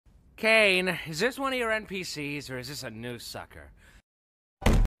Kane, is this one of your NPCs or is this a new sucker?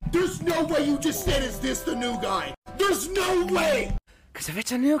 There's no way you just said, is this the new guy? There's no way! Because if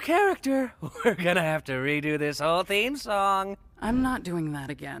it's a new character, we're gonna have to redo this whole theme song. I'm not doing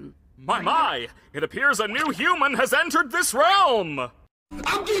that again. My! It appears a new human has entered this realm!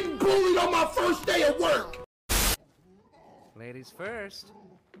 I'm getting bullied on my first day of work! Ladies first.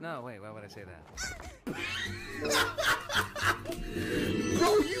 No, wait, why would I say that?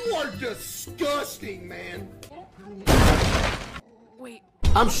 Bro, you are disgusting, man. Wait,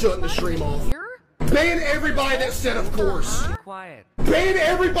 I'm shutting the stream off. here? Ban everybody that said of course. Be quiet. Ban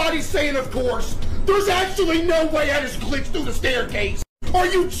everybody saying of course. There's actually no way I just glitched through the staircase. Are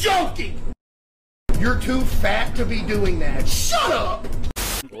you joking? You're too fat to be doing that. Shut up!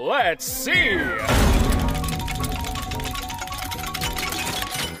 Let's see!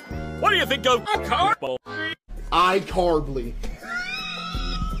 What do you think of Carbly? iCarbly.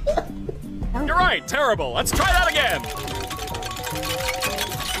 You're right, terrible. Let's try that again.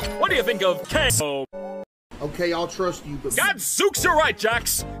 What do you think of Queso? Okay, I'll trust you, but... Gadzooks, you're right,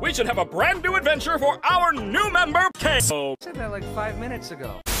 Jax. We should have a brand new adventure for our new member, Queso. I said that like 5 minutes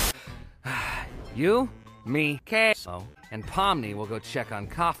ago. You, me, Queso, and Pomni will go check on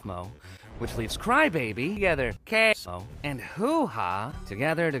Kaufmo, which leaves Crybaby together, Queso, and Hoo-Ha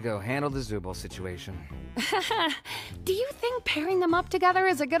together to go handle the Zooble situation. Do you think pairing them up together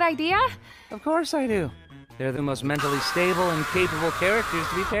is a good idea? Of course I do. They're the most mentally stable and capable characters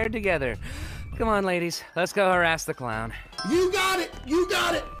to be paired together. Come on, ladies, let's go harass the clown. You got it! You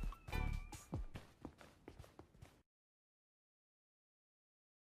got it!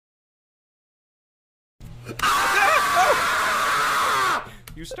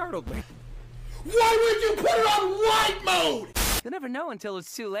 You startled me. Why would you put it on white mode? You'll never know until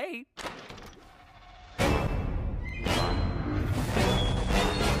it's too late.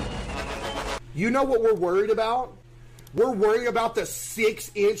 You know what we're worried about? We're worried about the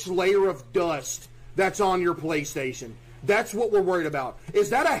 6-inch layer of dust that's on your PlayStation. That's what we're worried about. Is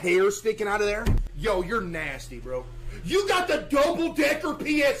that a hair sticking out of there? Yo, you're nasty, bro. You got the double-decker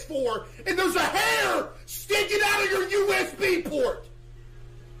PS4, and there's a hair sticking out of your USB port.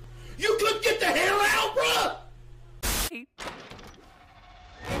 You couldn't get the hair out, bruh?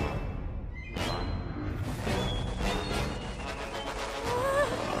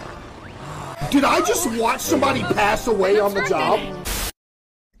 Did I just watch somebody pass away on the job?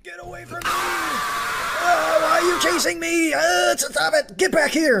 Get away from me! Why are you chasing me? Stop it! Get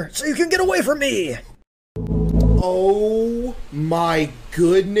back here so you can get away from me! Oh my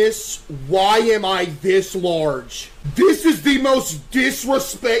goodness, why am I this large? This is the most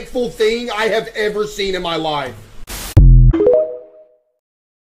disrespectful thing I have ever seen in my life.